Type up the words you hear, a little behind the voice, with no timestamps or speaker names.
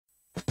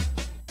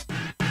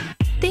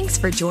Thanks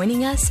for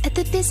joining us at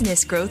the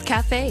Business Growth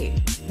Cafe,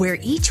 where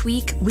each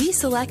week we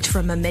select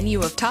from a menu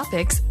of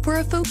topics for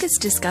a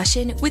focused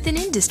discussion with an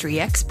industry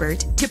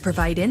expert to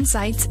provide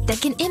insights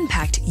that can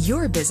impact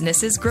your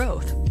business's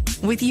growth.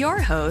 With your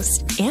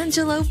host,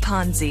 Angelo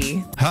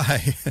Ponzi. Hi,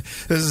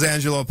 this is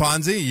Angelo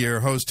Ponzi,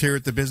 your host here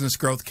at the Business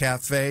Growth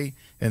Cafe,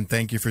 and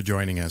thank you for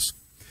joining us.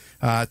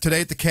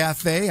 Today at the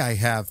cafe, I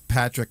have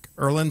Patrick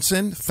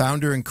Erlandson,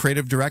 founder and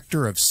creative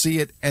director of See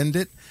It, End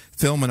It,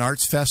 Film and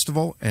Arts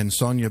Festival, and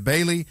Sonia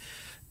Bailey,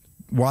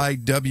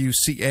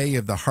 YWCA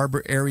of the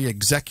Harbor Area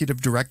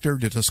Executive Director,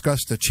 to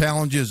discuss the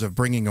challenges of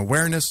bringing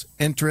awareness,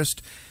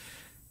 interest,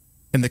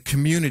 in the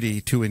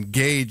community to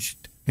engage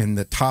in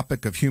the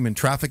topic of human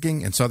trafficking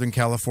in Southern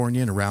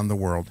California and around the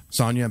world.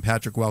 Sonia and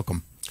Patrick,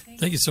 welcome.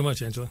 Thank you so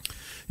much, Angela.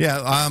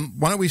 Yeah,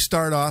 why don't we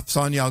start off,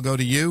 Sonia, I'll go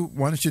to you.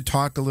 Why don't you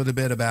talk a little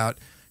bit about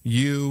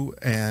you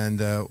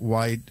and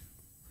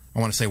I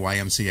want to say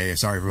YMCA,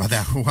 sorry about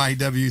that,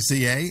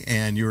 YWCA,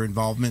 and your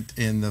involvement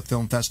in the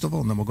film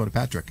festival, and then we'll go to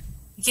Patrick.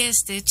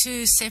 Yes, they're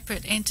two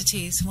separate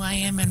entities,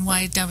 YM and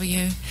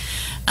YW.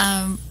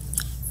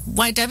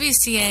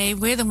 YWCA,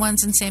 we're the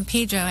ones in San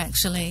Pedro,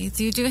 actually.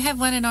 You do have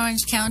one in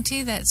Orange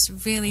County that's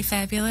really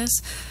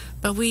fabulous,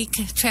 but we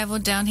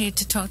traveled down here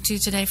to talk to you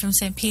today from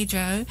San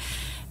Pedro.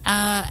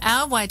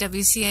 Our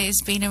YWCA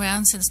has been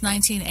around since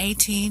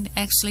 1918,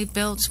 actually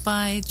built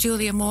by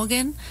Julia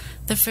Morgan,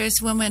 the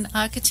first woman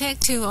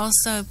architect who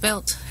also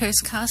built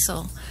Hearst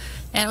Castle.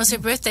 And it was her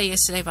birthday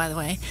yesterday, by the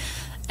way.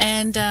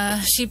 And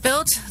she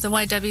built the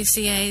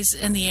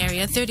YWCAs in the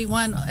area,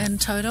 31 in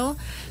total,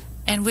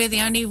 and we're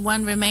the only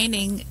one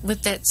remaining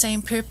with that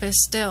same purpose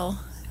still.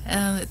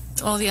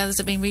 All the others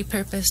have been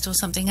repurposed or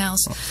something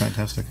else. Oh,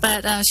 fantastic.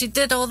 But she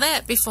did all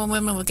that before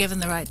women were given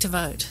the right to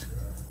vote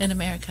in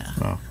America.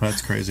 Wow,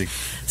 that's crazy.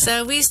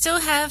 So we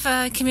still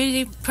have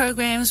community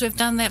programs. We've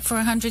done that for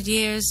 100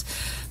 years.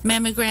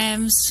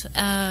 Mammograms,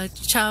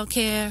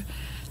 childcare,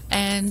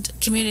 and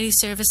community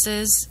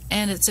services,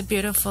 and it's a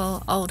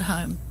beautiful old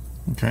home.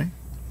 Okay,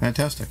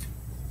 fantastic.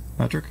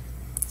 Patrick?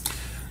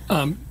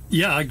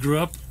 Yeah, I grew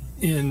up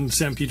in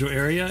San Pedro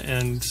area,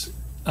 and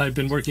I've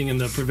been working in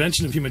the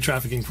prevention of human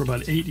trafficking for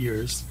about 8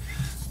 years,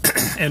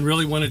 and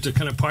really wanted to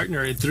kind of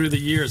partner. And through the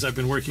years, I've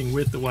been working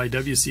with the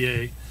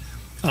YWCA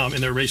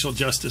in their racial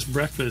justice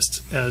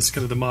breakfast as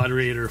kind of the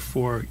moderator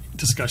for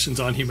discussions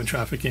on human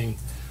trafficking.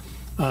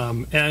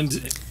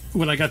 And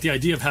when I got the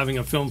idea of having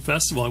a film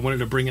festival, I wanted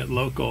to bring it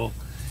local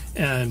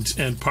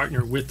and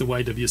partner with the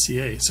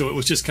YWCA. So it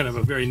was just kind of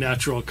a very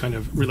natural kind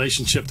of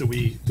relationship that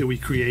we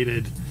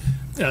created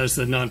as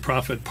the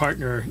nonprofit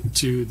partner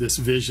to this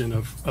vision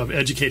of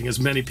educating as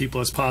many people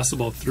as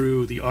possible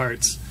through the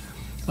arts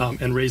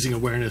and raising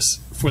awareness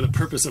for the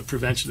purpose of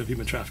prevention of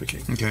human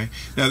trafficking. Okay.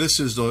 Now this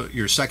is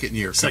your second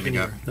year coming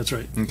up. That's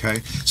right. Okay.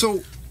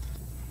 So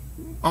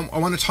I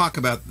want to talk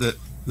about the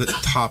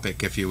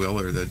topic, if you will,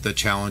 or the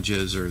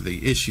challenges or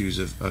the issues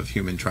of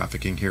human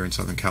trafficking here in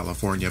Southern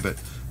California. But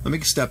let me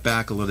step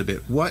back a little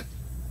bit. What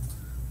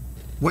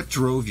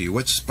drove you?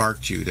 What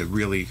sparked you to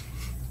really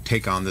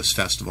take on this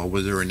festival?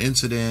 Was there an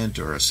incident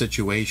or a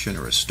situation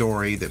or a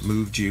story that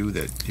moved you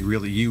that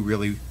you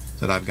really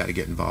said, I've got to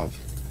get involved?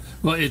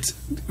 Well, it's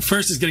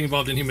first is getting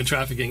involved in human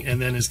trafficking,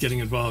 and then is getting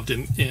involved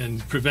in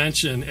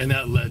prevention, and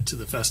that led to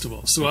the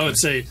festival. So okay. I would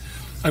say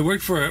I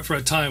worked for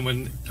a time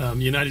when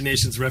United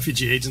Nations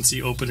Refugee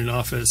Agency opened an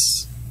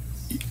office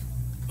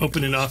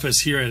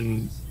here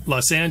in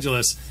Los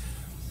Angeles,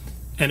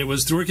 and it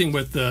was working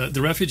with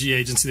the refugee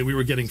agency that we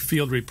were getting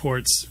field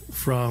reports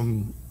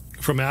from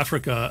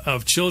Africa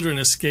of children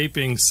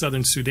escaping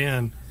southern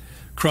Sudan,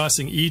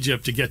 crossing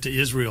Egypt to get to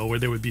Israel, where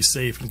they would be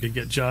safe and could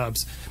get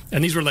jobs.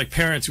 And these were like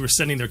parents who were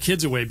sending their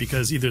kids away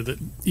because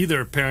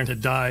either a parent had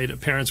died,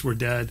 parents were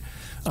dead,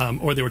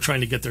 or they were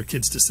trying to get their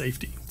kids to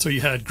safety. So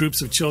you had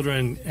groups of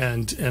children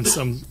and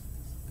some,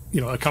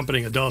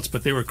 accompanying adults,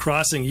 but they were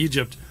crossing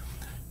Egypt,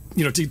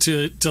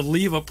 to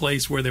leave a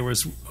place where there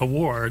was a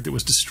war that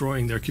was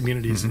destroying their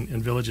communities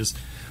and villages.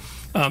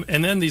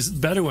 And then these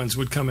Bedouins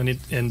would come in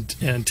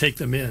and take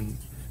them in.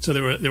 So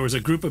there was a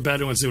group of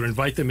Bedouins that would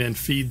invite them in,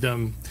 feed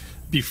them,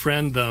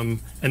 befriend them,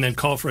 and then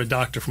call for a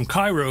doctor from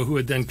Cairo who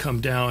would then come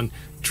down,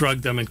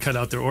 drug them, and cut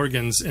out their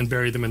organs and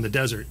bury them in the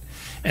desert.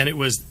 And it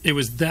was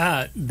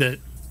that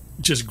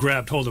just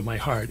grabbed hold of my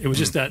heart. It was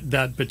just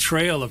that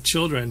betrayal of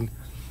children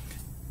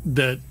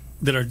that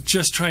are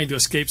just trying to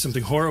escape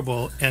something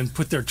horrible and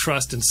put their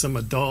trust in some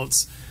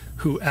adults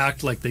who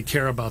act like they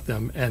care about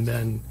them and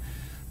then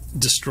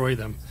destroy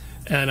them.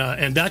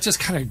 And that just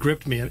kind of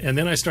gripped me. And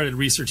then I started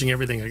researching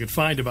everything I could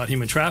find about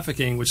human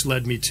trafficking, which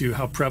led me to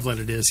how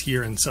prevalent it is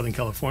here in Southern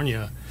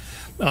California.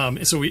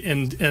 So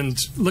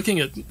looking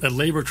at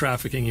labor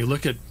trafficking, you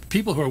look at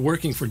people who are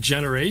working for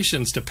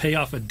generations to pay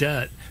off a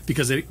debt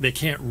because they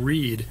can't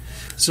read.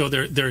 So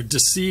they're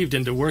deceived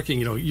into working.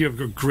 You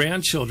have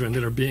grandchildren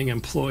that are being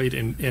employed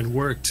and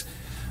worked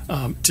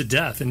to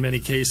death in many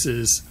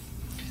cases,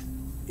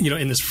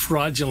 in this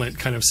fraudulent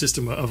kind of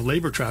system of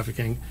labor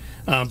trafficking.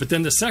 But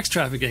then the sex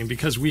trafficking,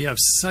 because we have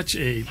such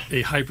a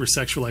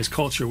hypersexualized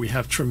culture, we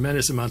have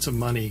tremendous amounts of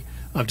money,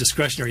 of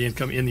discretionary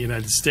income in the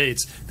United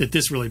States, that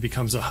this really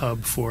becomes a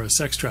hub for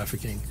sex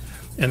trafficking.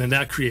 And then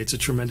that creates a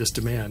tremendous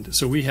demand.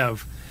 So we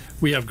have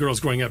girls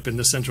growing up in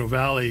the Central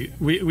Valley.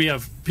 We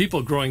have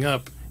people growing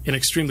up in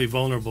extremely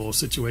vulnerable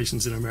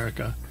situations in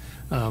America.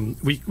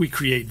 We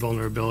create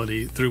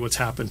vulnerability through what's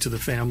happened to the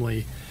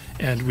family.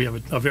 And we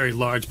have a very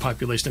large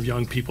population of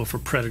young people for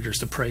predators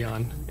to prey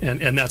on.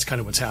 And that's kind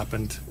of what's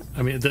happened.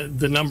 I mean,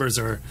 the numbers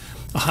are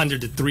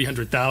 100 to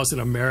 300,000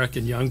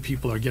 American young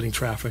people are getting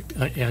trafficked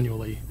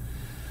annually.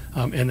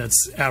 And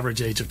that's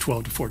average age of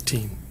 12 to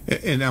 14.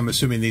 And I'm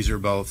assuming these are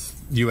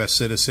both U.S.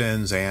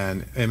 citizens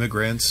and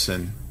immigrants.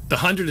 And the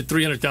 100 to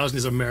 300,000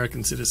 is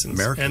American citizens.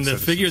 And the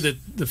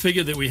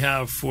figure that we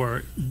have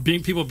for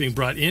people being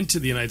brought into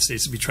the United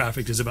States to be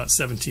trafficked is about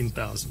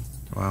 17,000.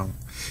 Wow.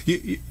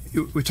 We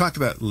talked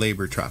about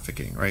labor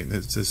trafficking, right?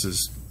 This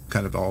is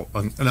kind of all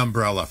an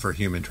umbrella for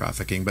human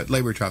trafficking, but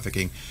labor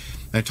trafficking,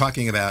 I'm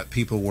talking about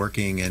people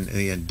working in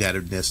the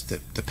indebtedness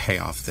to pay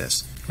off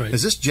this. Right.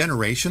 Is this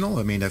generational?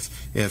 I mean, if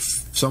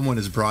someone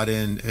is brought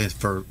in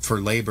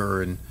for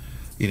labor and,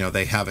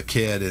 they have a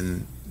kid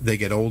and they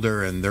get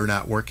older and they're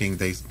not working,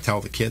 they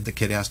tell the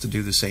kid has to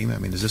do the same? I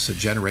mean, is this a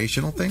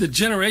generational thing? The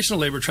generational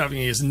labor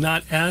trafficking is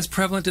not as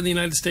prevalent in the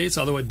United States,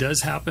 although it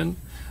does happen,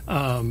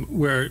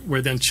 where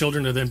then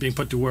children are then being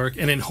put to work.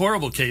 And in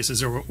horrible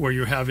cases where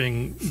you're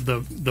having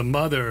the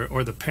mother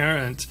or the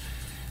parent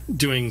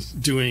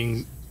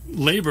doing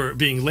labor,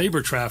 being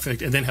labor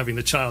trafficked, and then having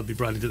the child be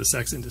brought into the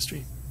sex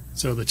industry.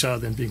 So the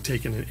child then being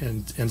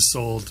taken and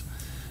sold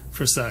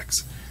for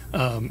sex.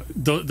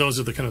 Those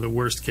are the kind of the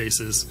worst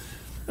cases.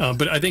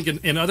 But I think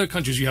in other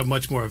countries you have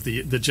much more of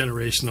the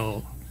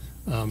generational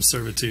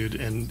servitude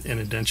and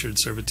indentured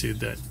servitude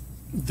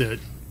that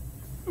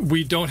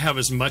we don't have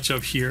as much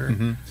of here.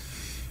 Mm-hmm.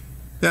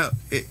 Now,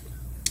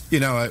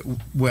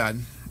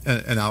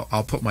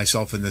 I'll put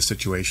myself in this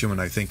situation when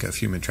I think of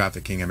human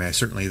trafficking. I mean,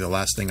 certainly the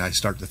last thing I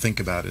start to think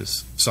about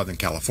is Southern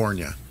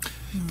California.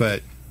 Mm-hmm.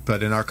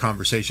 But in our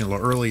conversation a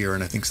little earlier,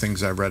 and I think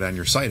things I've read on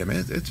your site, I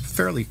mean, it's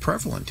fairly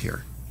prevalent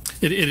here.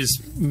 It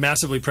is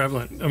massively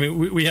prevalent. I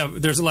mean,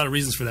 there's a lot of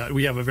reasons for that.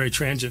 We have a very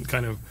transient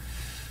kind of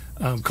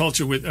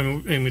culture with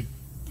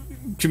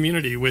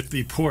community with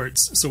the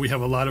ports. So we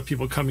have a lot of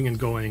people coming and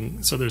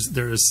going. So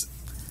there's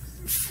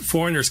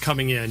foreigners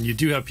coming in. You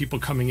do have people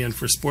coming in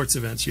for sports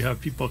events. You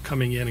have people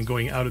coming in and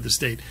going out of the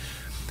state,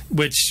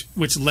 which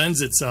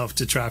lends itself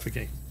to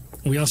trafficking.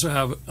 We also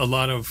have a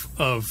lot of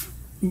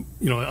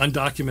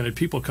undocumented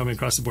people coming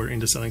across the border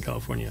into Southern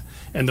California,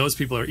 and those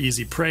people are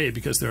easy prey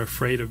because they're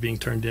afraid of being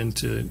turned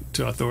into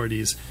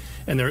authorities,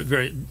 and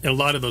a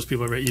lot of those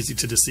people are very easy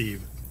to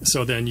deceive.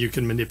 So then you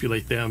can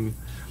manipulate them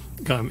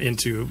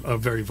into a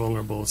very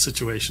vulnerable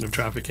situation of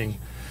trafficking.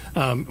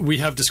 We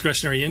have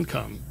discretionary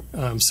income,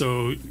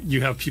 so you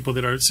have people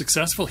that are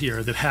successful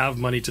here that have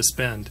money to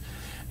spend,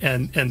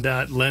 and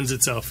that lends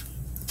itself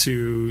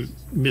to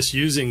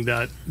misusing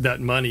that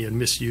money and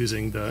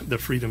misusing the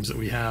freedoms that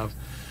we have.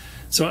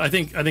 So I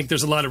think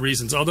there's a lot of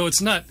reasons, although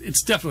it's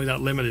definitely not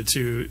limited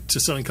to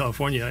Southern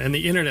California, and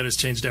the internet has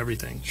changed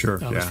everything.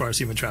 Sure, as far as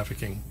human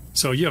trafficking.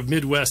 So you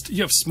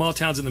have small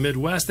towns in the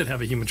Midwest that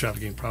have a human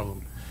trafficking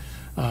problem.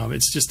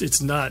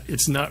 It's not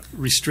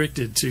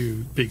restricted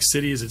to big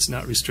cities. It's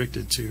not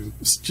restricted to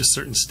just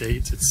certain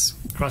states. It's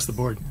across the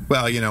board.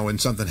 Well, when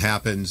something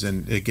happens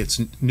and it gets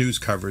news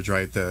coverage,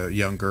 right? The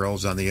young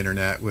girls on the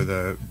internet with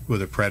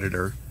a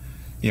predator.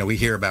 We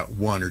hear about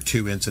one or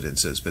two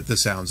incidences, but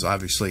this sounds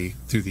obviously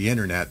through the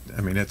internet.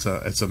 I mean, it's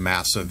a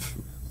massive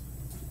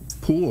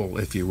pool,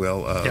 if you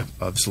will,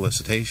 of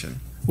solicitation.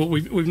 Well,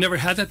 we've never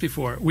had that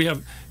before. We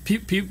have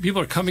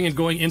people are coming and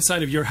going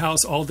inside of your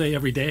house all day,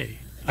 every day.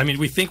 I mean,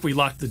 we think we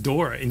locked the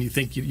door, and you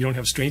think you don't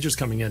have strangers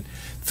coming in.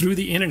 Through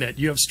the internet,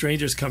 you have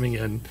strangers coming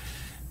in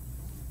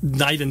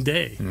night and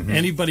day. Mm-hmm.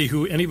 Anybody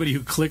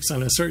who clicks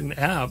on a certain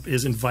app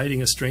is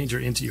inviting a stranger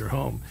into your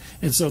home,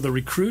 and so the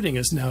recruiting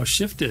is now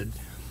shifted.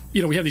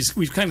 We have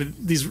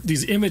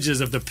these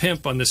images of the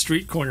pimp on the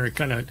street corner,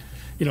 kind of,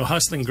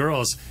 hustling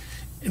girls.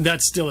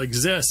 That still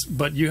exists,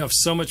 but you have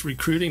so much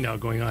recruiting now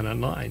going on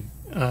online.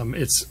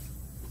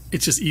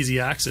 It's just easy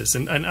access,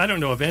 and I don't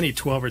know of any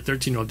 12 or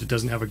 13-year-old that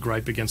doesn't have a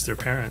gripe against their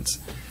parents.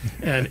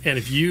 And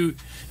if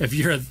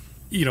you're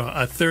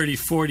a 30,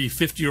 40,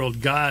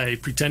 50-year-old guy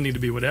pretending to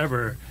be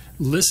whatever,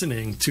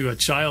 listening to a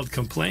child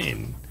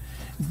complain,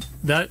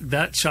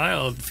 that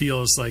child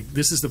feels like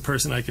this is the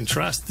person I can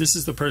trust. This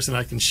is the person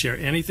I can share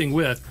anything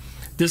with.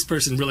 This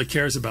person really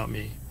cares about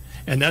me.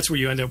 And that's where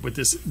you end up with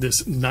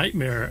this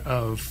nightmare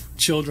of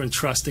children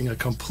trusting a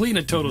complete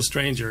and total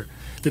stranger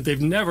that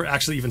they've never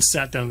actually even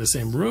sat down in the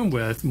same room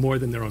with more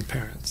than their own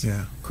parents.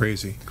 Yeah,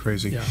 crazy.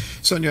 Yeah.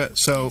 Sonia,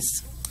 so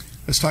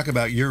let's talk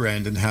about your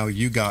end and how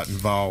you got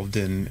involved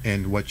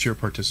and what's your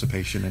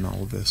participation in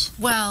all of this.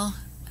 Well,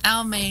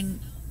 our main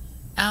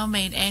our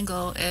main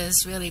angle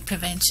is really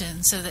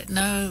prevention, so that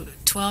no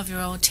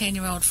 12-year-old,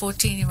 10-year-old,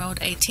 14-year-old,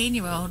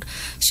 18-year-old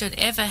should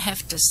ever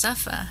have to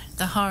suffer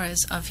the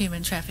horrors of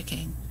human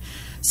trafficking.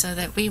 So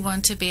that we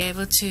want to be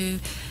able to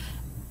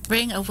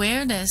bring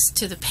awareness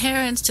to the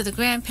parents, to the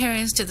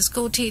grandparents, to the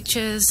school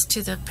teachers,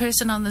 to the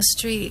person on the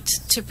street,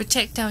 to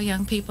protect our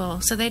young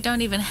people so they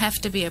don't even have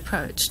to be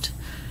approached.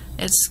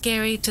 It's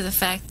scary to the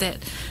fact that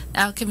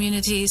our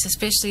communities,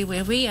 especially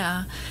where we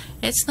are,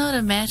 it's not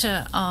a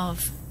matter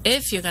of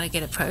if you're going to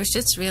get approached,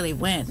 it's really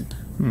when.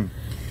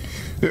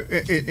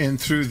 And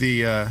through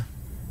the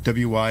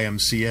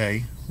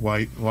YWCA,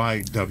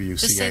 YWCA.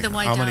 Just say the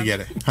YW. I'm going to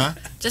get it. Huh?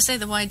 Just say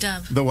the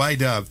YW. The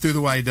YW. Through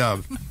the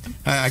YW.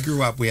 I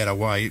grew up, we had a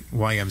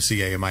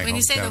YMCA in my hometown. When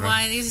you say the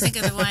Y, you think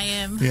of the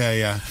YM.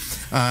 Yeah.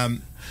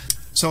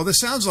 So this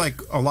sounds like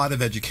a lot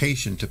of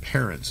education to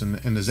parents,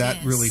 and is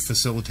that really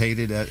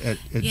facilitated at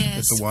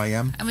the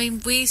YM? I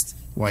mean, we...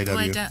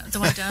 YW. The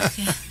YW,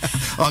 yeah.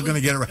 I'm going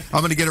to get it right. I'm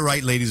going to get it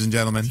right, ladies and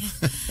gentlemen.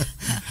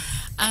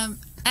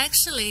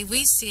 Actually,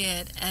 we see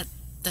it at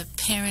the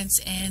parents'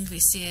 end. We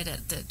see it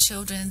at the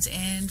children's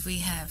end. We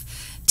have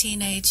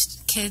teenage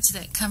kids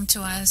that come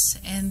to us,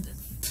 and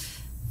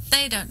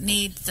they don't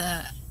need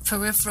the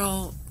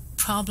peripheral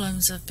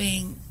problems of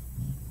being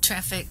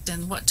trafficked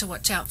and what to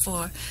watch out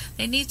for.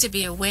 They need to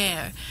be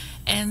aware.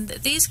 And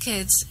these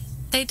kids,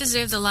 they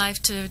deserve the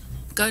life to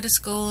go to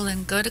school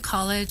and go to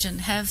college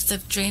and have the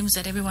dreams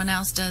that everyone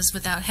else does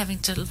without having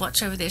to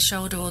watch over their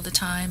shoulder all the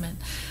time. And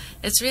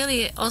it's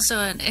really also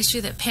an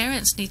issue that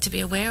parents need to be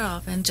aware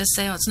of and just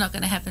say, oh, it's not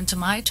going to happen to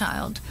my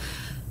child.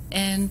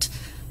 And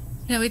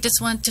we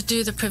just want to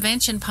do the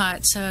prevention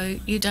part so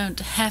you don't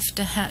have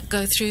to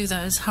go through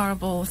those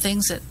horrible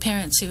things that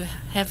parents who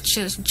have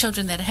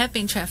children that have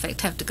been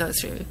trafficked have to go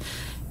through.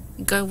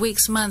 Go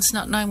weeks, months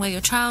not knowing where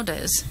your child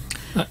is.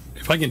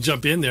 If I can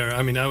jump in there,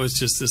 I mean, I was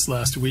just this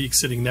last week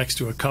sitting next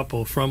to a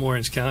couple from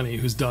Orange County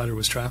whose daughter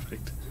was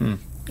trafficked.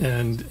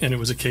 And it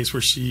was a case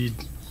where she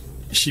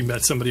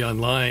met somebody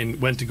online,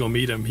 went to go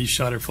meet him. He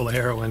shot her full of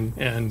heroin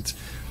and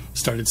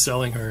started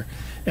selling her.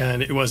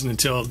 And it wasn't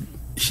until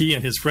he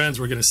and his friends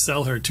were going to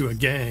sell her to a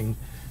gang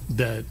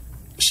that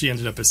she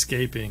ended up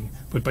escaping.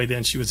 But by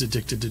then she was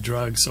addicted to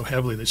drugs so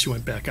heavily that she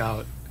went back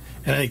out.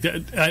 And I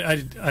think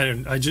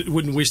that I just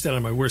wouldn't wish that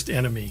on my worst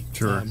enemy,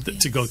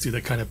 to go through the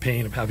kind of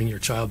pain of having your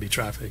child be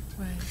trafficked.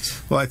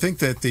 Right. Well, I think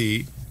that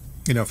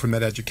from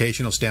that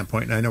educational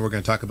standpoint, and I know we're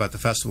going to talk about the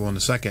festival in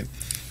a second,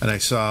 and I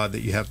saw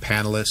that you have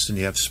panelists and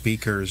you have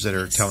speakers that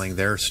are telling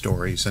their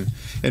stories, and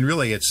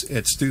really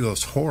it's through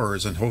those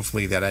horrors and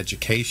hopefully that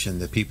education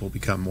that people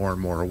become more and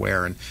more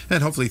aware, and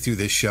hopefully through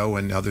this show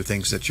and other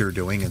things that you're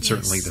doing, and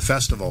certainly the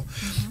festival,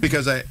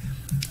 because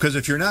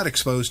if you're not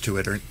exposed to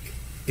it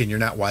and you're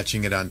not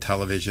watching it on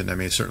television, I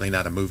mean, it's certainly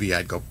not a movie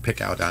I'd go pick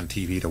out on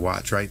TV to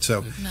watch, right?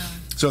 So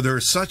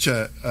there's such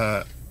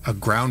a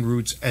ground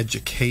roots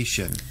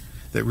education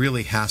that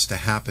really has to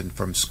happen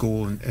from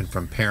school and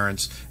from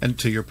parents, and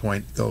to your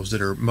point, those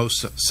that are most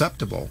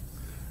susceptible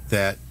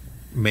that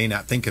may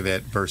not think of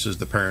it versus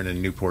the parent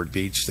in Newport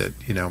Beach that,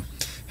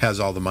 has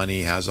all the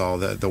money, has all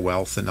the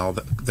wealth and all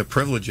the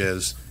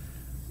privileges,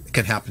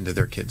 can happen to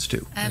their kids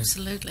too.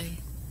 Absolutely.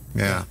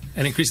 Yeah.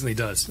 And increasingly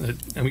does.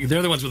 I mean,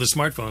 they're the ones with the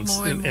smartphones,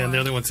 and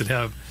they're the ones that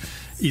have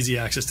easy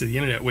access to the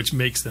internet, which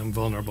makes them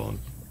vulnerable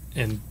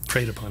and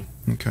preyed upon.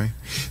 Okay.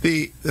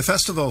 The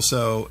festival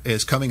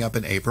is coming up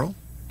in April,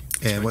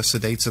 and what's the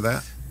dates of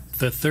that?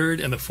 The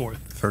 3rd and the 4th.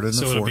 3rd and the 4th.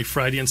 So it'll be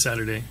Friday and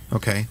Saturday.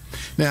 Okay.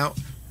 Now,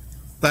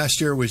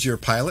 last year was your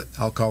pilot.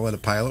 I'll call it a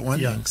pilot one.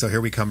 Yeah. So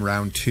here we come,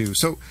 round 2.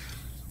 So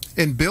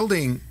in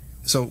building,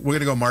 we're going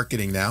to go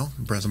marketing now,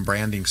 some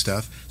branding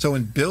stuff. So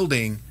in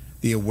building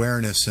the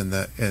awareness and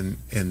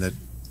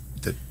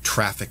the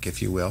traffic,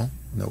 if you will,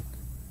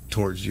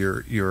 towards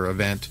your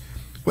event,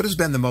 what has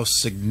been the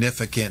most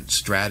significant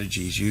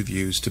strategies you've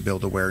used to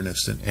build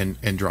awareness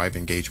and drive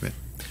engagement?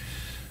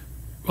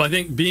 Well, I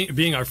think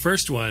being our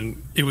first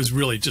one, it was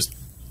really just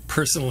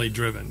personally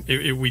driven.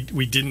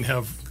 We didn't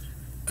have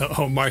a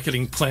whole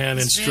marketing plan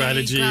and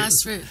strategy.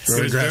 Grassroots.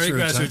 It was very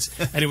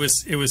grassroots, and it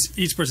was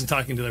each person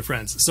talking to their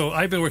friends. So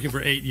I've been working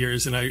for 8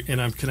 years, and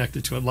I'm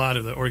connected to a lot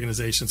of the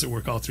organizations that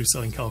work all through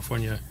Southern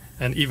California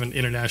and even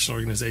international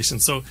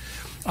organizations. So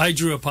I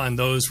drew upon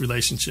those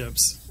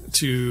relationships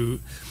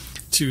to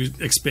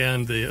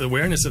expand the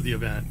awareness of the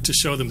event, to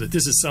show them that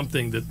this is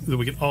something that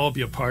we can all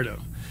be a part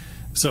of.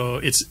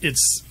 So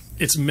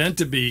it's meant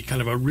to be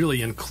kind of a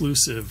really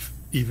inclusive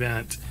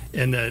event,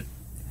 and that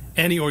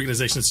any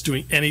organization that's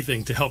doing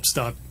anything to help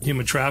stop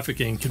human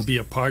trafficking can be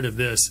a part of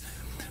this.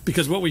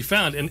 Because what we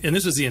found, and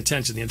this was the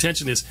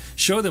intention is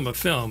show them a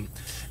film.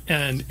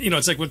 And,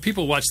 it's like when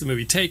people watch the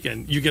movie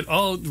Taken, you get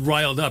all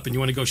riled up and you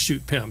want to go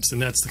shoot pimps.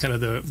 And that's the kind of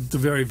the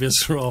very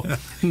visceral,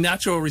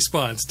 natural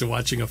response to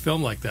watching a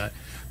film like that.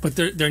 But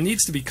there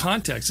needs to be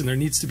context, and there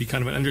needs to be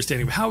kind of an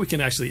understanding of how we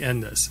can actually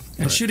end this.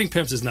 And shooting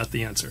pimps is not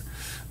the answer.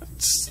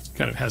 It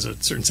kind of has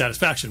a certain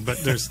satisfaction, but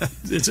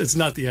it's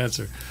not the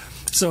answer.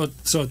 So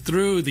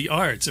through the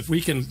arts, if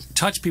we can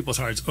touch people's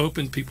hearts,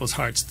 open people's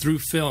hearts through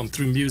film,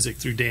 through music,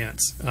 through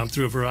dance,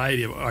 through a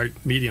variety of art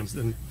mediums,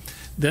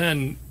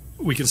 then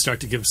we can start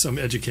to give some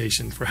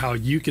education for how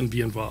you can be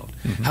involved.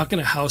 Mm-hmm. How can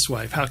a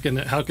housewife, how can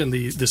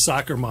the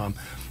soccer mom,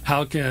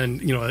 how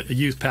can a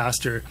youth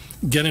pastor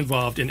get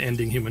involved in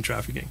ending human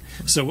trafficking?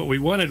 So what we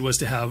wanted was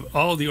to have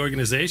all the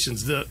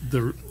organizations,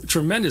 the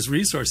tremendous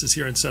resources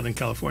here in Southern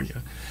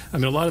California. I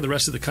mean, a lot of the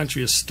rest of the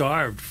country is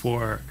starved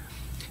for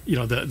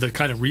the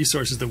kind of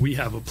resources that we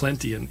have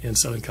aplenty in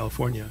Southern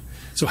California.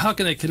 So how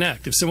can they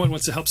connect? If someone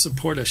wants to help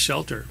support a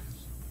shelter,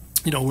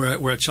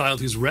 where a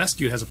child who's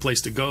rescued has a place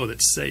to go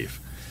that's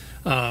safe.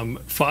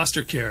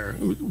 Foster care,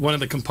 one of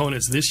the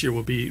components this year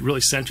will be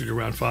really centered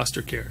around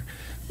foster care,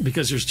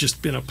 because there's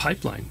just been a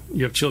pipeline.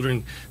 You have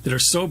children that are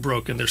so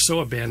broken, they're so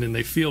abandoned,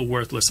 they feel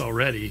worthless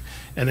already,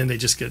 and then they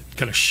just get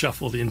kind of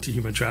shuffled into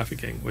human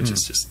trafficking, which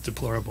is just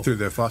deplorable. Through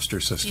the foster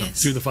system.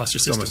 Yes. Through the foster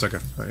system. It's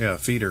almost like a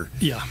feeder.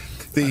 Yeah.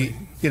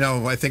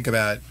 I think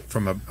about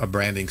from a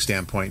branding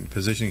standpoint,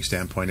 positioning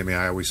standpoint, I mean,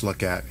 I always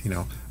look at,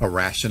 a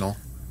rational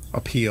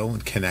appeal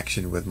and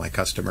connection with my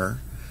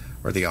customer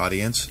or the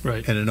audience,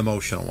 right, and an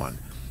emotional one.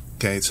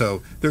 Okay,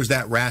 so there's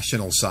that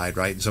rational side,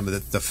 right? And some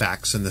of the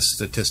facts and the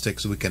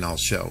statistics we can all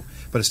show.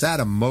 But it's that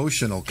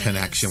emotional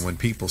connection when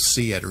people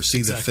see it or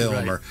see the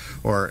film, right,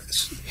 or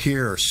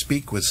hear or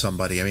speak with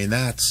somebody. I mean,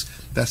 that's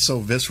so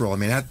visceral. I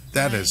mean,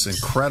 that is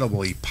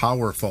incredibly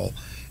powerful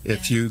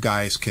if you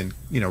guys can,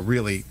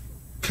 really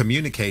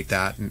communicate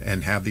that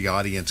and have the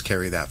audience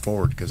carry that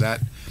forward, because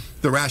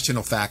the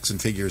rational facts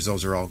and figures,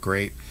 those are all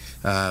great.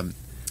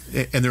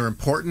 And they're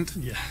important,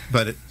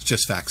 but it's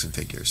just facts and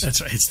figures.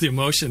 That's right. It's the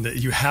emotion that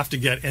you have to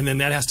get, and then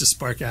that has to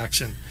spark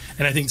action.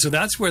 And I think so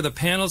that's where the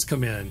panels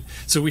come in.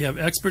 So we have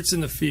experts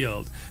in the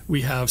field,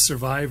 we have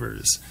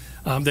survivors,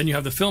 then you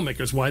have the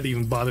filmmakers, why they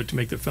even bothered to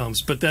make the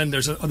films. But then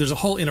there's a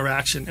whole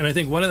interaction. And I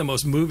think one of the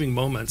most moving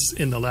moments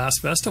in the last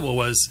festival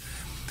was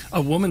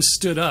a woman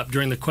stood up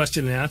during the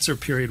question and answer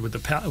period with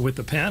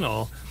the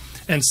panel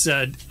and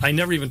said, I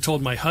never even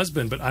told my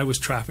husband, but I was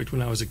trafficked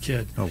when I was a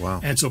kid. Oh,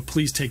 wow. And so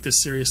please take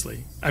this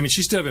seriously. I mean,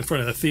 she stood up in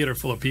front of a theater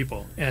full of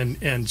people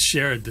and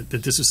shared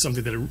that this was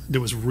something that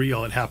was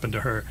real. It happened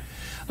to her.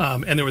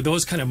 And there were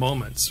those kind of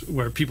moments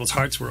where people's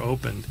hearts were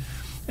opened.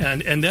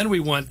 And then we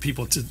want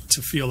people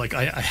to feel like,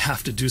 I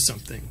have to do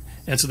something.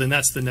 And so then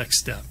that's the next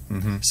step.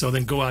 Mm-hmm. So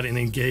then go out and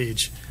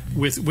engage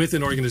with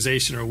an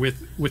organization or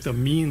with a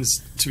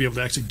means to be able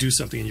to actually do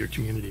something in your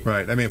community.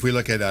 Right. I mean, if we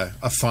look at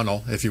a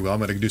funnel, if you will, I'm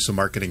going to do some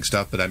marketing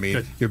stuff, but I mean,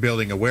 Good. You're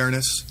building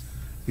awareness,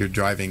 you're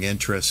driving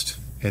interest,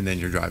 and then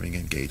you're driving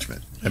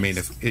engagement. Yes. I mean,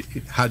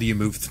 how do you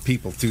move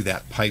people through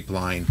that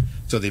pipeline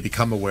so they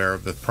become aware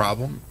of the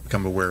problem,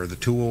 become aware of the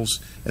tools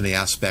and the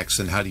aspects,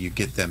 and how do you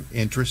get them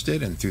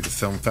interested and through the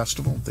film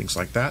festival and things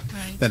like that?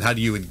 Right. Then how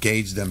do you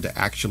engage them to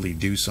actually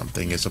do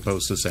something as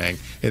opposed to saying,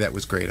 hey, that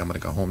was great, I'm going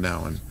to go home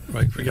now and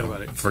forget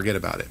about it. Forget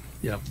about it.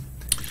 Yeah.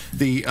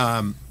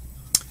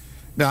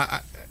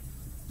 Now,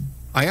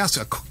 I asked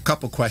a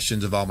couple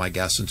questions of all my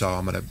guests, and so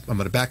I'm going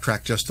to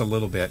backtrack just a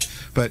little bit,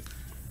 but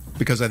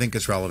because I think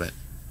it's relevant.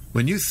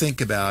 When you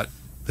think about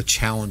the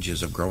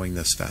challenges of growing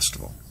this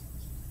festival,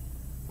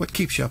 what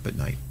keeps you up at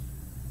night?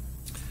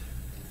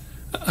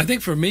 I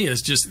think for me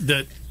it's just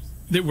that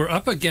we're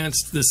up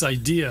against this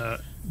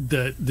idea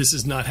that this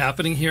is not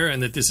happening here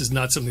and that this is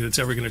not something that's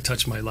ever going to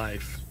touch my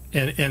life.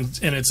 And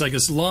it's like,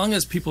 as long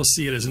as people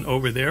see it as an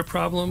over there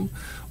problem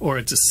or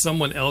it's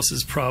someone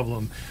else's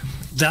problem,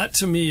 that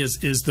to me is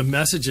the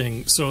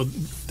messaging so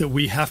that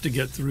we have to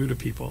get through to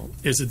people,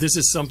 is that this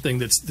is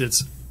something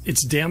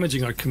it's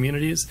damaging our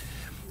communities.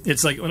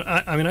 It's like,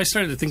 I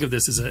started to think of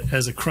this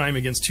as a crime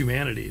against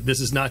humanity. This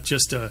is not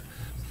just a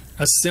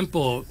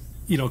simple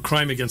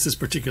crime against this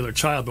particular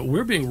child, but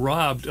we're being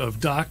robbed of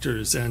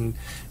doctors and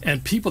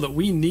people that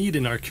we need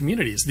in our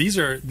communities. These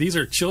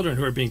are children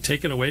who are being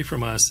taken away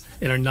from us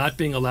and are not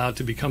being allowed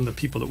to become the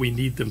people that we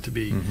need them to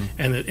be, mm-hmm.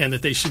 and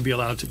that they should be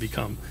allowed to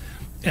become.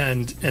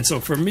 And so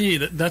for me,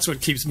 that's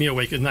what keeps me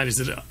awake at night, is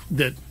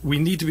that we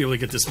need to be able to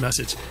get this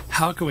message.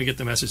 How can we get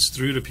the message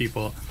through to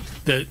people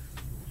that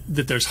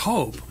there's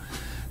hope,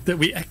 that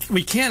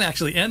we can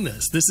actually end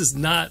this? This is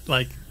not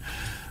like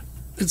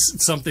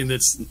it's something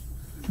that's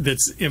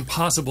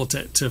impossible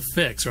to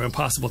fix or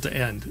impossible to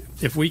end.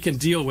 If we can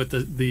deal with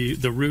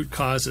the root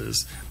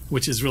causes,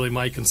 which is really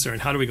my concern,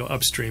 how do we go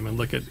upstream and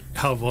look at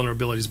how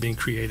vulnerability is being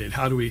created?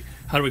 How do we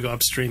go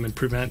upstream and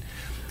prevent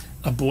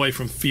a boy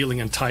from feeling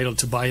entitled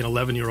to buy an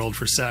 11-year-old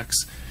for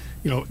sex?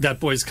 That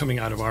boy's coming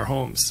out of our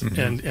homes,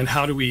 mm-hmm. and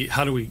how do we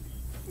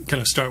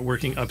kind of start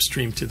working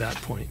upstream to that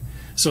point?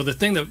 So the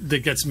thing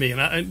that gets me, and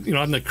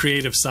I'm the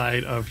creative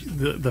side of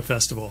the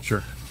festival.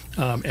 Sure.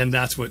 And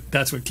that's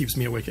what keeps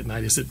me awake at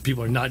night, is that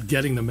people are not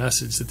getting the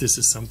message that this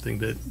is something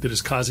that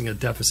is causing a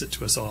deficit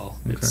to us all.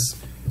 Okay.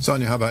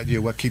 Sonia, how about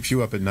you? What keeps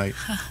you up at night?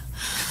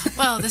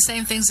 Well, the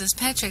same things as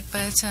Patrick,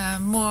 but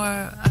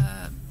more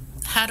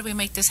how do we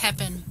make this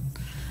happen?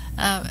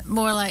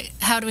 More like,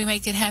 how do we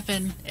make it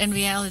happen in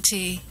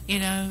reality?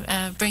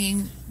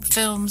 Bringing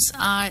films,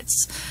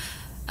 arts,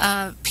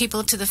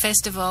 people to the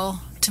festival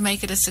to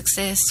make it a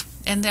success.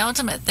 And the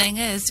ultimate thing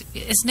is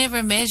never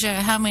a measure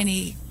how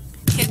many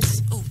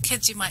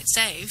kids you might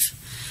save,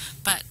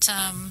 but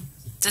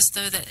just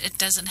so that it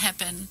doesn't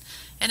happen.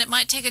 And it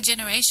might take a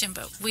generation,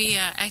 but we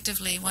are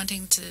actively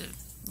wanting to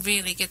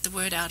really get the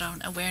word out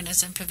on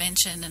awareness and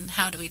prevention, and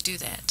how do we do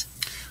that?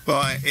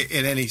 Well,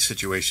 in any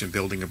situation,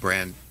 building a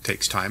brand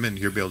takes time, and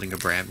you're building a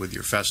brand with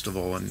your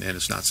festival, and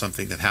it's not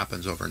something that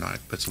happens overnight,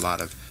 but it's a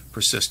lot of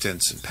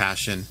persistence and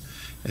passion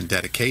and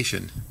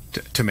dedication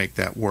to make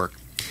that work.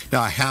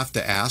 Now, I have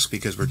to ask,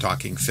 because we're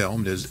talking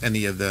film, does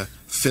any of the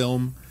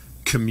film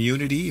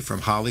community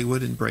from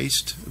Hollywood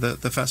embraced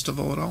the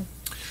festival at all?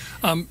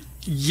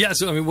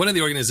 Yes, I mean, one of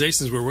the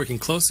organizations we're working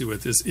closely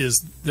with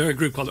is they're a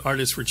group called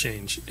Artists for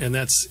Change, and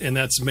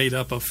that's made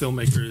up of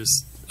filmmakers,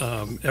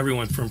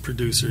 everyone from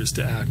producers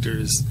to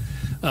actors,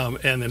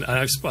 and then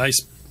I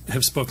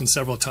have spoken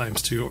several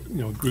times to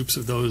groups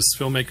of those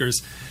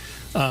filmmakers.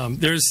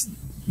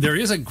 There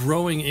is a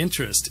growing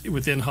interest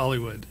within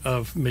Hollywood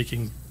of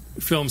making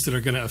films that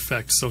are going to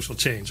affect social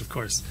change, of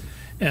course,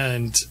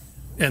 and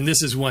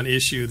this is one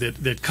issue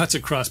that cuts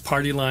across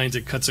party lines.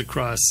 It cuts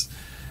across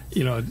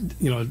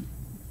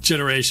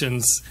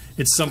generations.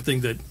 It's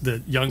something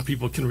that young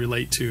people can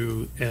relate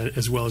to,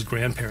 as well as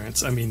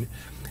grandparents. I mean,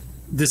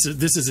 this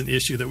is an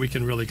issue that we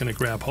can really kind of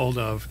grab hold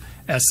of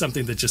as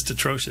something that's just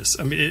atrocious.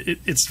 I mean,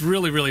 it's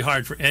really, really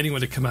hard for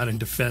anyone to come out in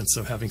defense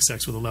of having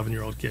sex with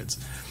 11-year-old kids,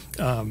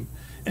 and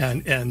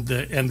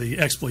the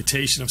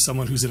exploitation of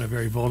someone who's in a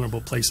very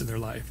vulnerable place in their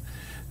life.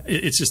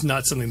 It's just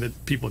not something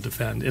that people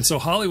defend. And so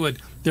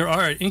Hollywood, there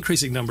are an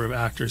increasing number of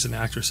actors and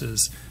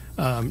actresses.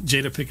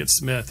 Jada Pinkett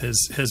Smith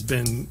has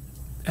been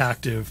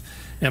active,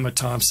 Emma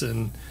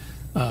Thompson,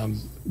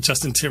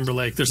 Justin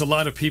Timberlake. There's a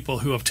lot of people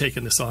who have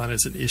taken this on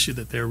as an issue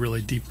that they're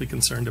really deeply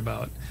concerned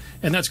about,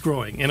 and that's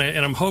growing. And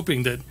I'm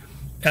hoping that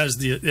as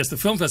the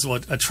film festival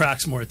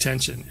attracts more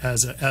attention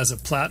as a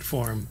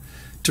platform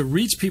to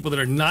reach people that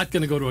are not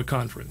going to go to a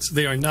conference.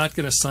 They are not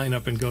going to sign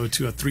up and go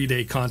to a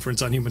 3-day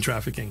conference on human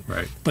trafficking,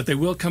 right? But they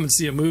will come and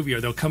see a movie, or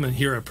they'll come and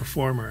hear a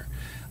performer.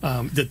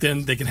 That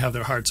then they can have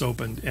their hearts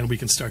opened, and we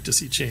can start to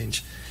see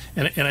change.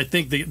 And I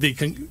think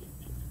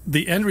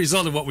the end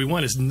result of what we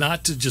want is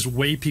not to just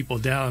weigh people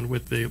down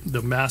with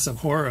the massive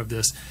horror of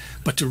this,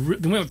 but we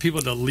want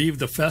people to leave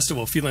the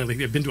festival feeling like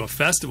they've been to a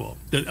festival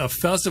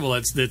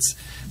that's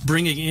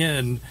bringing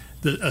in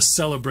a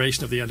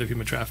celebration of the end of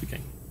human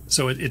trafficking.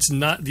 So it's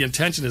not, the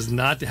intention is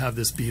not to have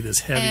this be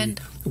this heavy,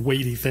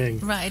 weighty thing.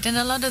 Right, and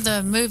a lot of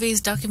the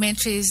movies,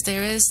 documentaries,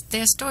 there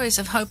are stories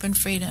of hope and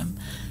freedom.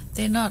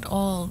 They're not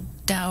all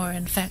dour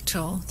and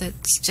factual.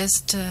 That's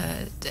just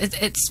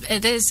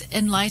it is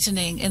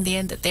enlightening in the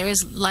end, that there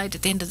is light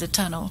at the end of the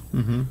tunnel.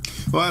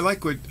 Mm-hmm. Well, I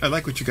like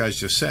what you guys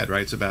just said.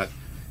 Right, it's about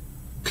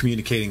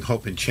communicating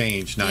hope and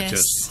change, not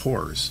just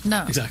horrors.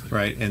 No, exactly.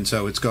 Right, and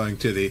so it's going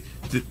to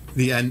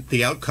the end,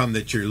 the outcome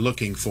that you're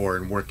looking for,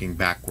 and working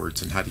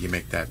backwards, and how do you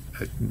make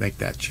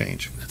that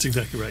change? That's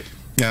exactly right.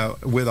 Now,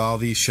 with all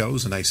these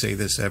shows, and I say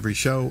this every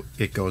show,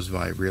 it goes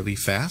by really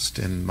fast,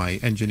 and my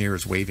engineer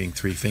is waving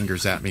 3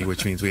 fingers at me,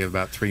 which means we have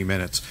about 3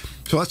 minutes.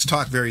 So let's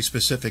talk very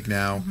specific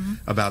now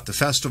about the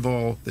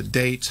festival, the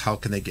dates, how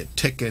can they get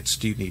tickets,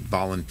 do you need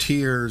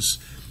volunteers?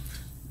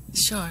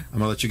 Sure. I'm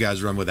going to let you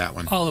guys run with that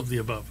one. All of the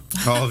above.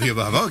 All of the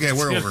above. Okay,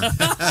 we're over.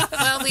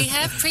 Well, we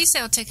have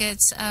pre-sale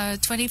tickets,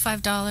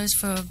 $25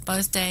 for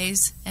both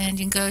days, and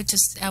you can go to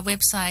our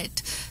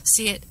website,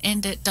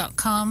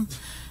 seeitendit.com.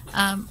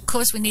 Of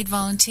course, we need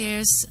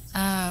volunteers.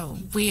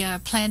 We are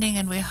planning,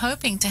 and we're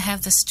hoping to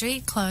have the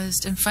street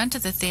closed in front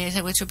of the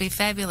theater, which will be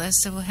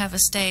fabulous. So we'll have a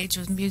stage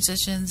with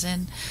musicians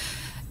and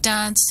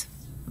dance,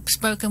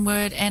 spoken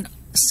word, and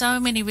so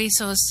many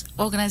resource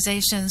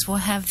organizations will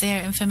have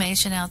their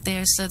information out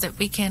there so that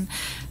we can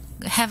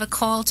have a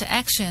call to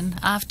action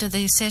after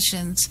these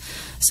sessions.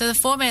 So the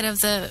format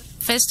of the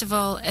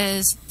festival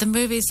is the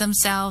movies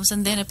themselves,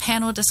 and then a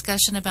panel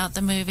discussion about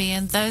the movie,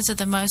 and those are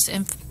the most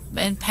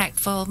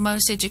impactful,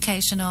 most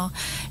educational,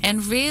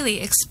 and really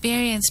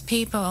experienced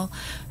people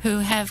who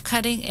have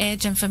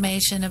cutting-edge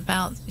information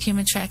about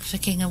human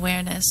trafficking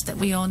awareness that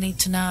we all need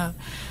to know.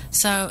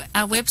 So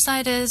our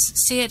website is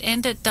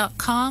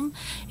seeitendit.com.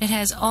 It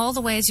has all the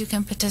ways you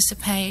can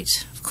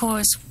participate. Of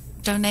course,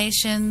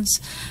 donations,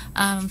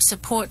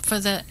 support for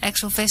the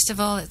actual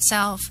festival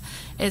itself.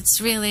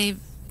 It's really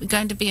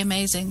going to be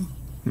amazing.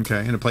 Okay,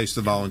 and a place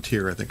to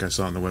volunteer, I think I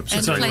saw on the website.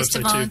 And a place to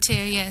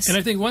volunteer, yes. And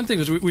I think one thing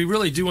is we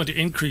really do want to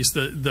increase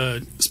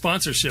the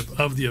sponsorship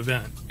of the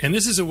event. And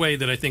this is a way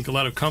that I think a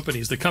lot of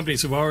companies, the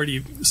companies who've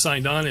already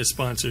signed on as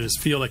sponsors,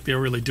 feel like they're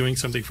really doing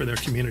something for their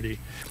community.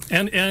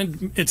 And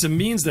it's a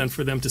means then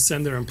for them to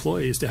send their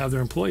employees, to have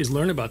their employees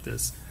learn about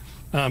this.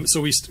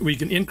 So we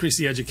can increase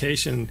the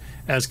education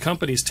as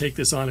companies take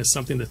this on as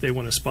something that they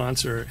want to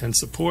sponsor and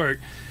support.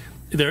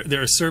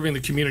 They're serving the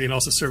community and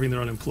also serving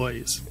their own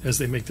employees as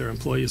they make their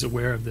employees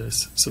aware of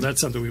this. So that's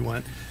something we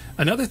want.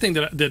 Another thing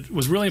that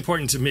was really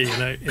important to me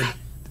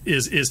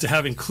is to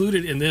have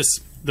included in this,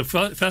 the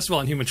Festival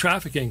on Human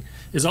Trafficking,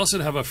 is also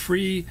to have a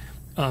free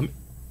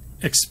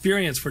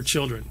experience for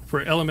children,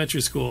 for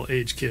elementary school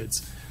age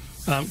kids.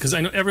 Because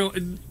I know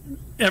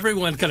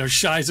everyone kind of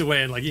shies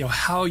away and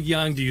how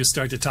young do you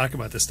start to talk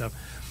about this stuff?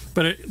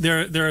 But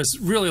there is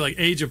really like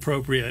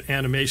age-appropriate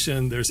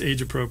animation. There's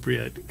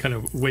age-appropriate kind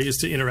of ways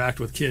to interact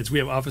with kids. We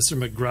have Officer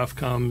McGruff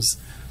comes,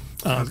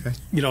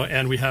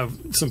 and we have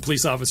some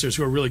police officers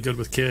who are really good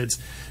with kids.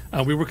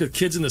 We work with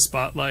Kids in the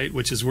Spotlight,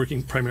 which is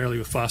working primarily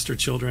with foster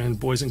children,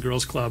 Boys and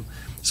Girls Club.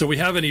 So we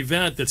have an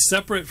event that's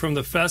separate from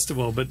the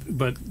festival,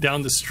 but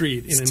down the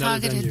street in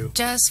another venue.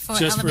 Just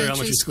for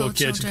elementary school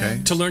kids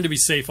children. To learn to be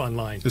safe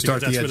online. To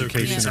start the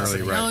education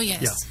early, right? Oh,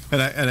 yes.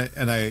 Yeah.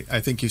 And I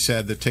think you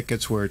said the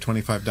tickets were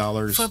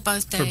 $25 for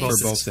both days. For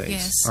both days.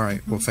 Yes. All right.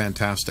 Well,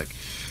 fantastic.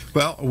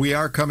 Well, we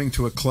are coming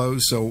to a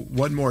close, so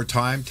one more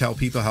time, tell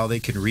people how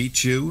they can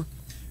reach you,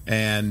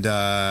 and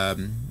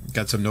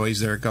got some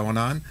noise there going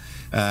on.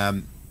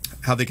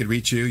 How they could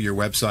reach you, your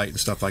website, and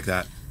stuff like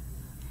that.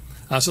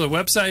 So the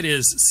website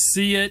is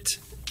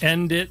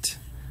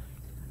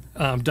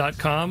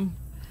seeitendit.com,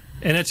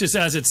 and it's just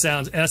as it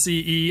sounds,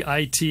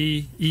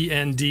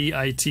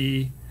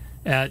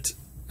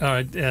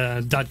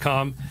 SEEITENDIT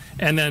 .com,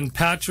 and then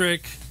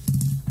Patrick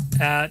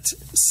at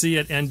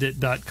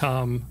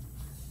seeitendit.com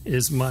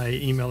is my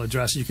email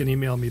address. You can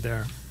email me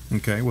there.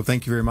 Okay. Well,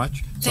 thank you very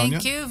much, Sonia.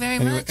 Thank you very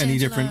much. Any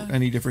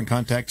different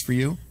contacts for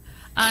you?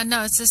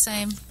 No, it's the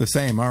same. The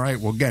same. All right.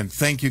 Well, again,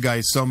 thank you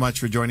guys so much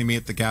for joining me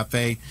at the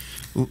cafe.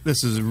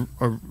 This is a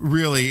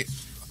really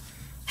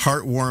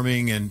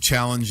heartwarming and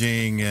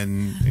challenging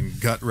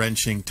and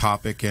gut-wrenching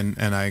topic, and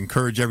I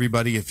encourage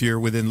everybody, if you're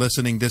within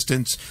listening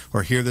distance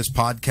or hear this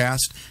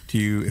podcast,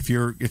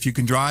 if you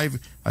can drive,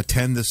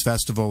 attend this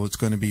festival. It's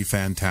going to be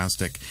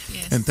fantastic.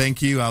 Yes. And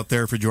thank you out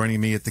there for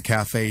joining me at the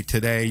cafe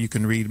today. You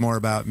can read more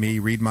about me,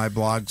 read my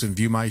blogs, and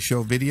view my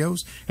show videos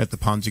at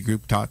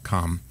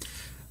theponzigroup.com.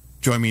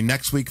 Join me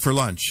next week for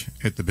lunch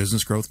at the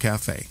Business Growth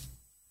Cafe.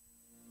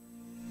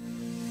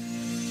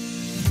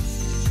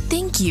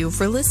 Thank you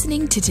for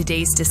listening to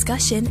today's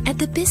discussion at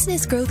the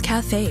Business Growth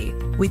Cafe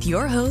with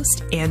your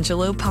host,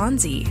 Angelo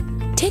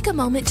Ponzi. Take a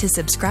moment to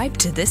subscribe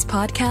to this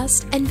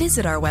podcast and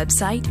visit our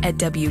website at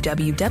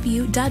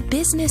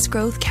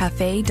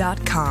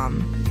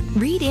www.businessgrowthcafe.com.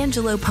 Read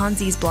Angelo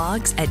Ponzi's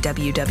blogs at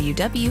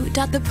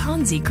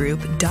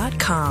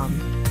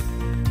www.theponzigroup.com.